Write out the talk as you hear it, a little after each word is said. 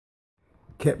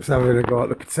Cips having a go at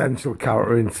the potential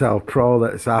counter Intel Pro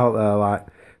that's out there. Like,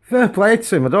 fair play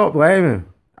to him. I don't blame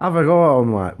him. Have a go at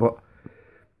him, like, but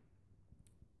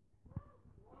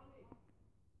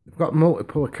they've got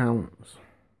multiple accounts,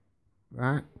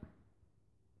 right?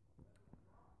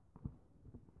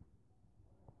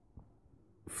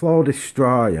 Flow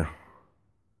Destroyer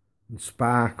and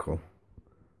Sparkle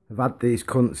have had these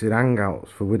cunts in hangouts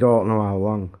for we don't know how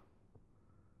long.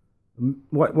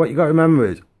 What you got to remember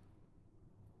is,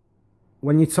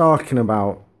 when you're talking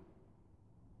about,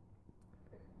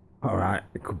 alright,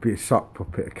 it could be a sock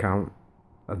puppet account,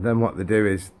 and then what they do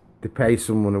is they pay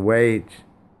someone a wage,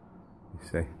 you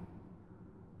see,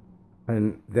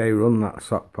 and they run that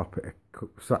sock puppet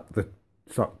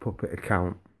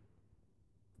account.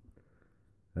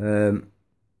 And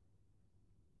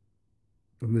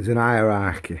there's an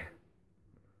hierarchy,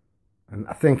 and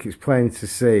I think it's plain to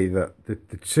see that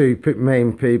the two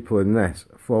main people in this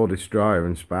are Flow Destroyer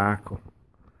and Sparkle.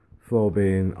 Flow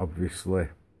being obviously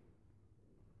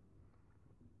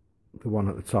the one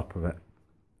at the top of it,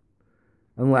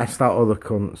 unless that other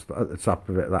cunt's at the top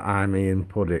of it, that I'm Ian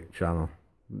Puddick channel.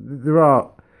 They're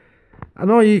all, I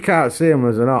know you can't see them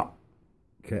as they're not,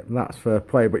 okay, that's fair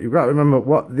play, but you've got to remember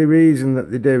what the reason that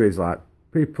they do is, like,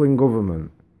 people in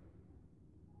government,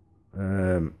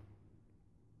 they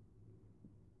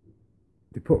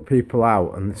put people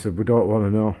out and they said, we don't want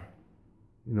to know,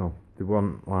 you know, they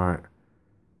want, like,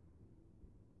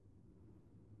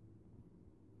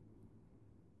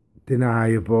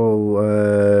 deniable,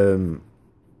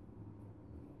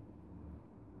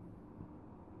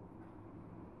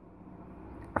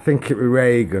 I think it was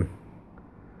Reagan,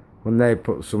 when they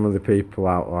put some of the people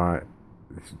out, like,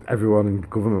 everyone in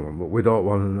government, but we don't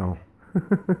want to know.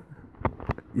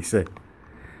 You see.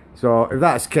 So if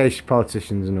that's the case, your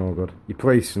politicians are no good, your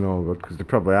police are no good, because there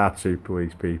probably are two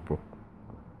police people.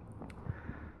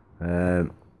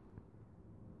 On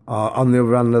the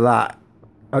other hand of that,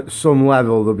 at some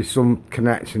level there'll be some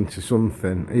connection to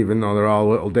something, even though they're all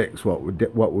little dicks what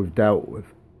we've dealt with.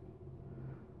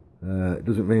 It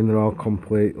doesn't mean they're all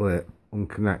completely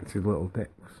unconnected little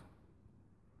dicks.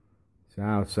 So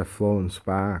I would say Flow and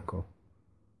Sparkle,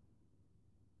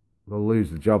 they'll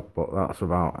lose the job, but that's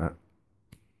about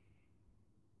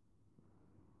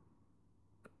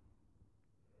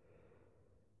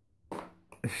it.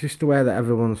 It's just the way that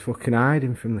everyone's fucking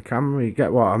hiding from the camera, you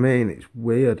get what I mean? It's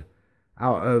weird.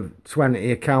 Out of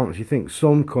 20 accounts, you think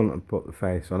some cunt have put the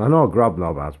face on. I know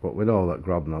Grobnob has, but we know that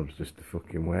Grobnob's just a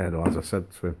fucking weirdo, as I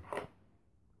said to him.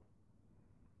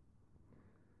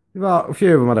 Well, a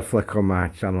few of them had a flick on my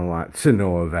channel, like, to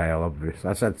no avail, obviously.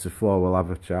 I said to Flo, we'll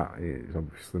have a chat. He's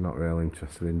obviously not really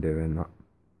interested in doing that.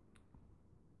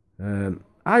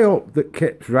 I hope that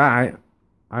Kip's right.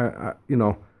 You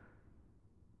know,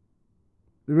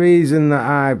 the reason that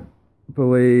I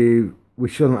believe we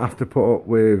shouldn't have to put up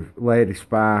with Lady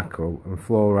Sparkle and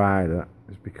Flo Rider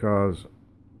is because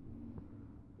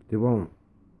they won't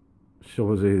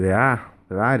show us who they are.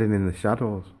 They're hiding in the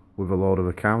shadows with a load of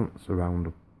accounts around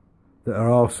them that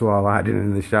are also all hiding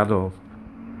in the shadows.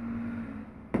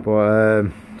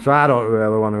 But so I don't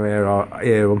really want to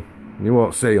hear them. You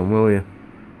won't see them, will you?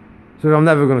 So if I'm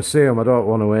never going to see them, I don't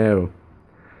want to hear them.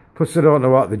 Plus I don't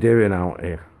know what they're doing out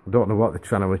here. I don't know what they're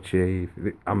trying to achieve.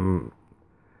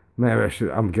 Maybe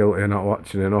I'm guilty of not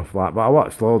watching enough, like, but I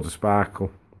watched loads of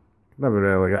Sparkle. Never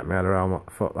really get my head around what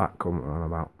the fuck that come on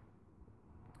about.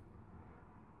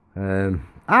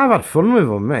 I've had fun with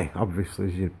them, me. Obviously,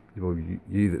 as you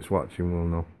that's watching will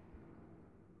know.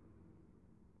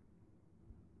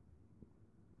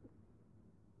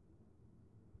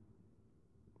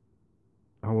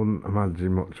 I wouldn't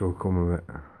imagine much will come of it,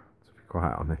 to be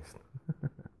quite honest.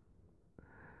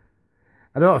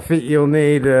 I don't think you'll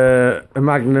need a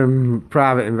Magnum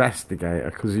private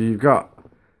investigator, because you've got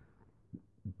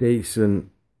decent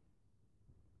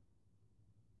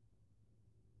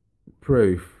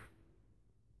proof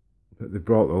that they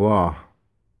broke the law.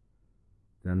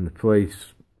 Then the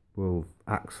police will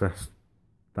access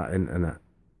that internet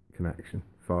connection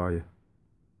for you.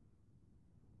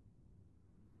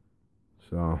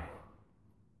 So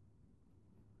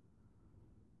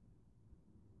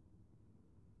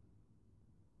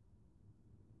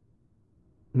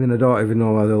I mean, I don't even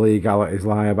know where the legalities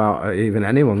lie about even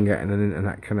anyone getting an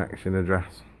internet connection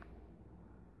address.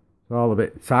 It's all a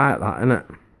bit tight, that, isn't it?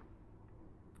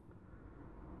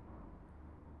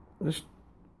 Just,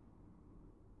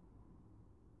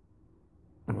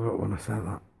 I don't want to say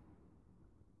that.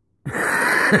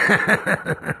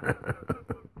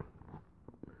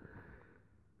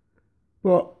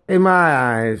 But in my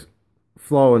eyes,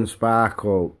 Flow and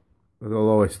Sparkle are the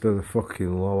lowest of the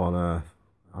fucking low on earth.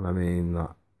 and I mean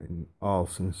that in all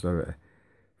sincerity.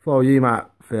 Flo, you might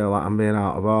feel like I'm being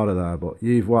out of order there, but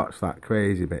you've watched that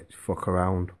crazy bitch fuck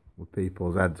around with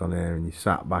people's heads on here, and you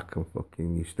sat back and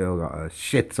fucking, you still got a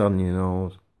shit on your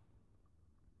nose.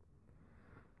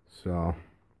 So,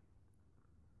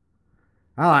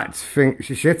 I like to think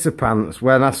she shit her pants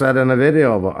when I said in a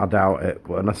video, but I doubt it.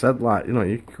 But when I said, like, you know,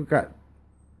 you could get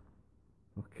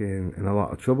fucking in a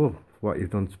lot of trouble for what you've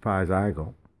done to Pies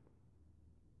Ego.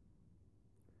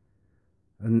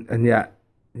 And yet,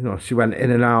 you know, she went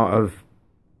in and out of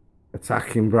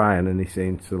attacking Brian, and he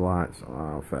seemed to like, so,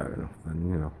 oh, fair enough then,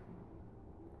 you know.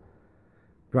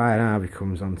 Brian Harvey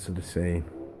comes onto the scene,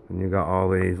 and you've got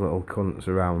all these little cunts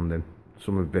around him.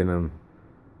 Some have been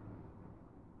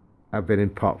I've been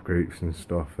in pop groups and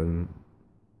stuff, and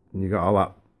you got all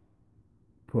that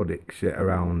puddick shit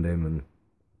around him, and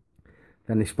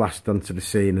then he splashed onto the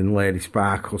scene, and Lady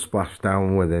Sparkle splashed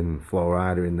down with him, Flo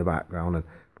Rida in the background, and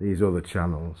these other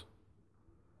channels.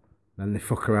 Then they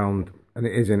fuck around, and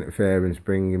it is interference,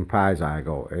 bringing Pies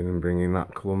Ego in and bringing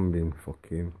that Colombian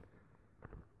fucking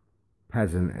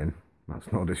peasant in.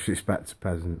 That's no disrespect to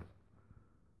peasants.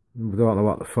 We don't know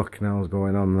what the fucking hell's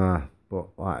going on there, but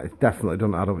like, it definitely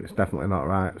doesn't add up. It's definitely not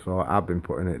right. So I've been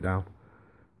putting it down.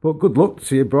 But good luck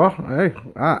to you, bro. Hey,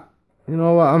 you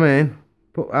know what I mean.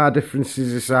 Put our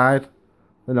differences aside.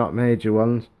 They're not major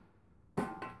ones.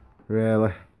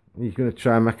 Really, you're gonna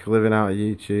try and make a living out of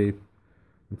YouTube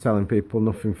and telling people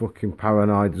nothing fucking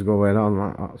paranoid is going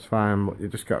on. That's fine, but you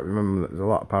just got to remember that there's a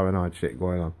lot of paranoid shit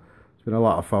going on. There's been a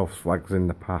lot of false flags in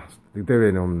the past. They're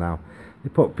doing them now. They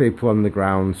put people on the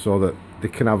ground so that they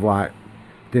can have like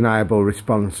deniable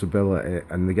responsibility,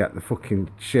 and they get the fucking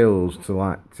chills to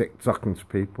like TikTok into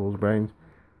people's brains.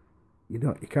 You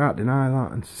can't deny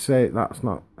that, and to say that's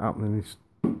not happening is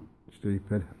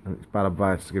stupid, and it's bad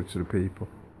advice to give to the people.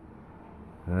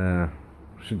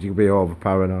 Should you be over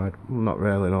paranoid? Well, not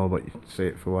really, no, but you can see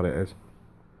it for what it is.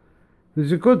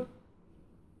 There's a good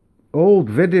old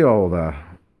video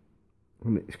there,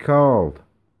 and it's called,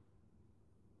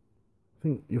 I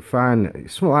think you'll find it,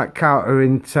 it's something like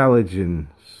counterintelligence.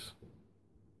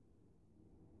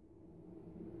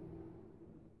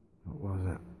 What was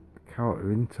it?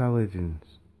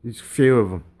 Counterintelligence. There's a few of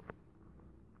them.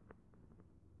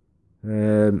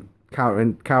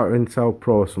 Counterintel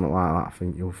Pro, something like that, I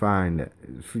think you'll find it.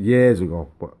 It was years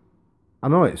ago, but I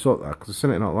know it's up there because I've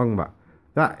seen it not long back.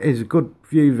 That is a good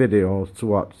few videos to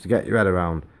watch to get your head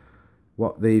around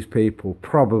what these people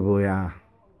probably are.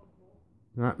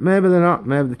 Right? Maybe they're not,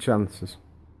 maybe the chances.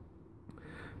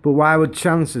 But why would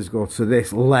chances go to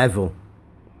this level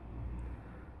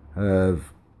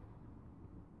of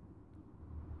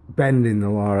bending the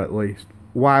law at least?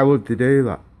 Why would they do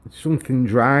that? It's something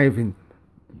driving.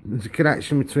 There's a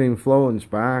connection between Flo and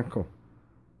Sparkle.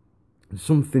 There's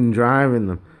something driving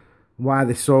them. Why are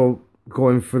they so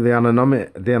going for the anonymity?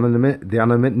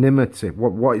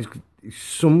 What is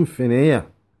something here?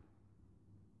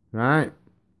 Right?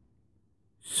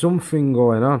 Something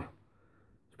going on.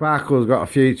 Sparkle's got a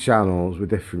few channels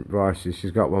with different voices. She's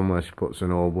got one where she puts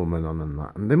an old woman on and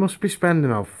that. And they must be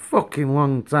spending a fucking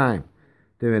long time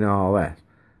doing all this.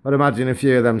 I'd imagine a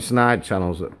few of them snide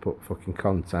channels that put fucking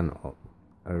content up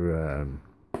are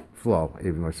Flo,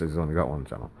 even though she's only got one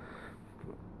channel.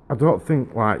 I don't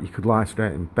think like you could lie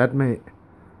straight in bed, mate.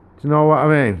 Do you know what I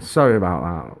mean? Sorry about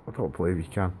that. I don't believe you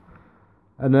can.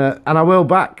 And I will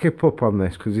back Kip up on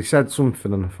this because he said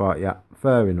something and I thought, yeah,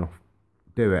 fair enough,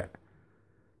 do it.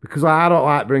 Because I don't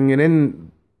like bringing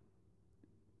in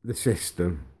the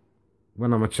system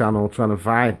when I'm a channel trying to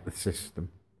fight the system.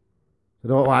 I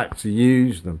don't like to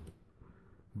use them.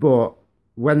 But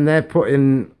when they're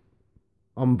putting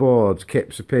on boards,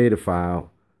 Kip's a paedophile,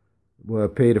 where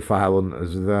paedophile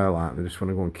hunters are there, like, they just want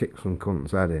to go and kick some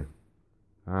cunt's head in.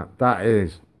 That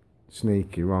is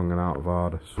sneaky, wrong and out of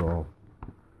order, so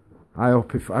I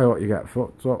hope you get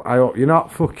fucked up. I hope you're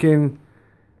not fucking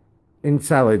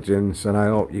intelligence, and I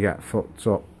hope you get fucked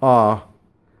up. Or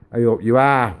I hope you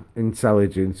are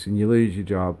intelligence and you lose your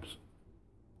jobs,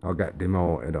 or get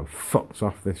demoted, or fucked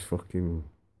off this fucking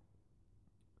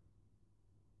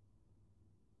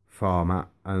format,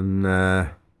 and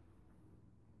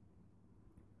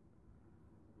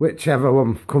whichever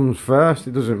one comes first,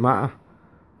 it doesn't matter,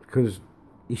 because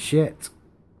you're shit.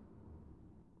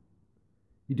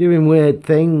 You're doing weird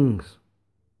things,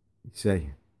 you see.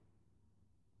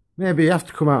 Maybe you have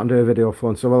to come out and do a video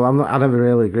for and say, well, I never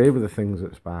really agree with the things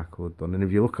that Sparkle had done, and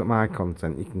if you look at my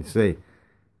content, you can see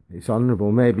it's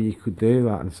honourable. Maybe you could do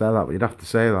that and say that, but you'd have to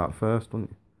say that first, wouldn't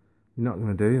you? You're not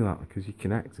going to do that because you're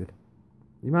connected.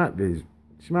 She might be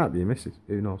your missus.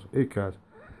 Who knows? Who cares?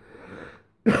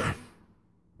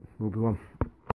 We'll be one.